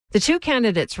The two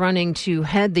candidates running to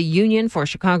head the union for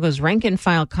Chicago's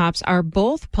rank-and-file cops are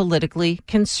both politically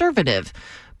conservative.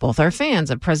 Both are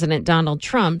fans of President Donald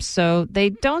Trump, so they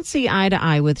don't see eye to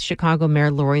eye with Chicago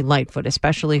Mayor Lori Lightfoot,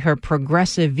 especially her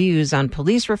progressive views on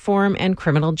police reform and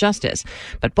criminal justice.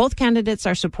 But both candidates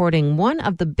are supporting one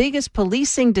of the biggest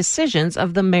policing decisions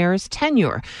of the mayor's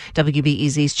tenure.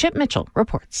 WBEZ's Chip Mitchell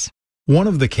reports. One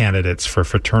of the candidates for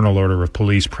Fraternal Order of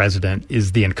Police president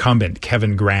is the incumbent,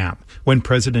 Kevin Graham. When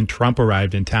President Trump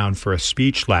arrived in town for a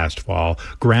speech last fall,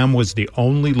 Graham was the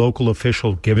only local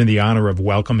official given the honor of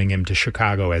welcoming him to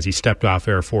Chicago as he stepped off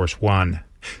Air Force One.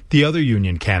 The other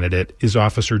union candidate is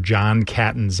Officer John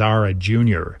Catanzara,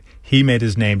 Jr. He made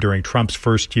his name during Trump's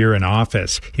first year in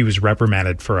office. He was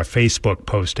reprimanded for a Facebook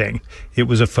posting. It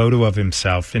was a photo of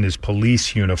himself in his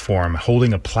police uniform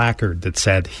holding a placard that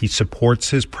said he supports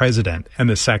his president and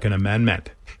the Second Amendment.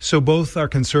 So both are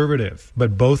conservative,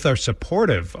 but both are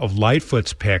supportive of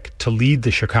Lightfoot's pick to lead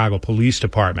the Chicago Police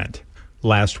Department.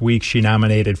 Last week, she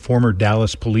nominated former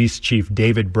Dallas Police Chief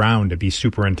David Brown to be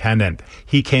superintendent.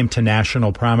 He came to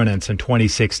national prominence in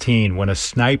 2016 when a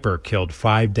sniper killed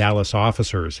 5 Dallas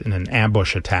officers in an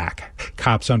ambush attack.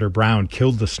 Cops under Brown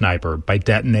killed the sniper by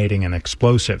detonating an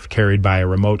explosive carried by a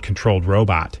remote-controlled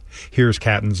robot. Here's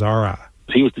Catanzara.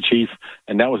 He was the chief,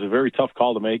 and that was a very tough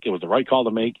call to make. It was the right call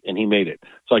to make, and he made it.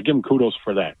 So I give him kudos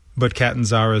for that. But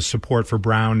Catanzara's support for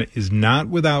Brown is not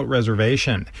without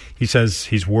reservation. He says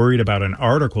he's worried about an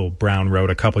article Brown wrote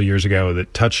a couple years ago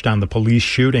that touched on the police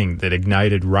shooting that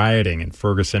ignited rioting in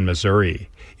Ferguson, Missouri.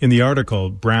 In the article,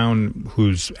 Brown,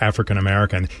 who's African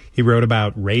American, he wrote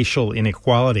about racial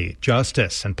inequality,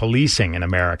 justice, and policing in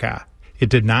America. It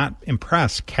did not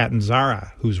impress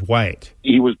Catanzara, who's white.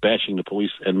 He was bashing the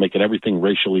police and making everything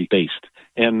racially based.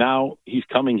 And now he's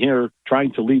coming here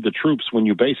trying to lead the troops when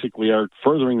you basically are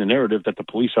furthering the narrative that the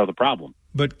police are the problem.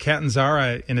 But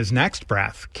Catanzara, in his next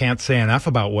breath, can't say enough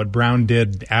about what Brown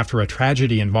did after a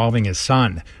tragedy involving his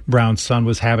son. Brown's son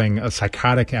was having a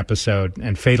psychotic episode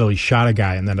and fatally shot a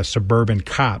guy and then a suburban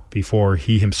cop before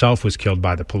he himself was killed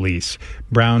by the police.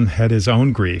 Brown had his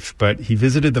own grief, but he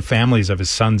visited the families of his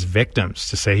son's victims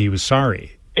to say he was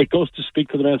sorry. It goes to speak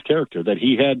to the man's character, that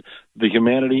he had the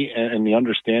humanity and the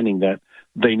understanding that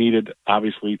they needed,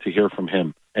 obviously, to hear from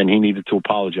him, and he needed to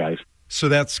apologize. So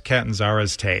that's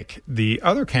Catanzara's take. The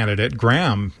other candidate,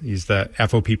 Graham, he's the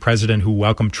FOP president who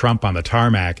welcomed Trump on the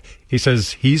tarmac. He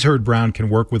says he's heard Brown can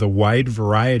work with a wide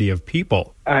variety of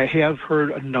people. I have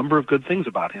heard a number of good things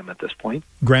about him at this point.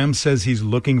 Graham says he's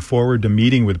looking forward to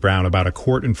meeting with Brown about a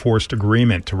court-enforced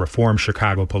agreement to reform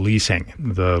Chicago policing.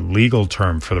 The legal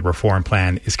term for the reform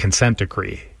plan is consent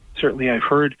decree. Certainly I've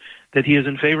heard that he is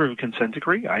in favor of a consent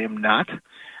decree. I am not.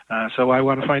 So I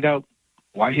want to find out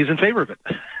why he's in favor of it.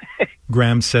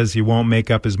 Graham says he won't make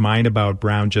up his mind about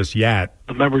Brown just yet.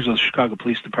 The members of the Chicago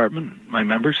Police Department, my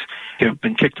members, have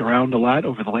been kicked around a lot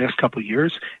over the last couple of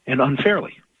years, and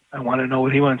unfairly. I want to know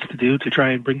what he wants to do to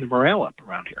try and bring the morale up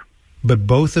around here. But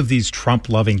both of these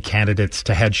Trump-loving candidates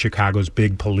to head Chicago's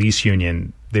big police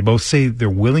union, they both say they're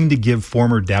willing to give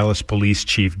former Dallas Police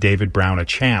Chief David Brown a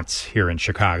chance here in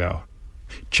Chicago.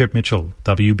 Chip Mitchell,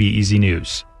 WBEZ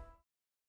News.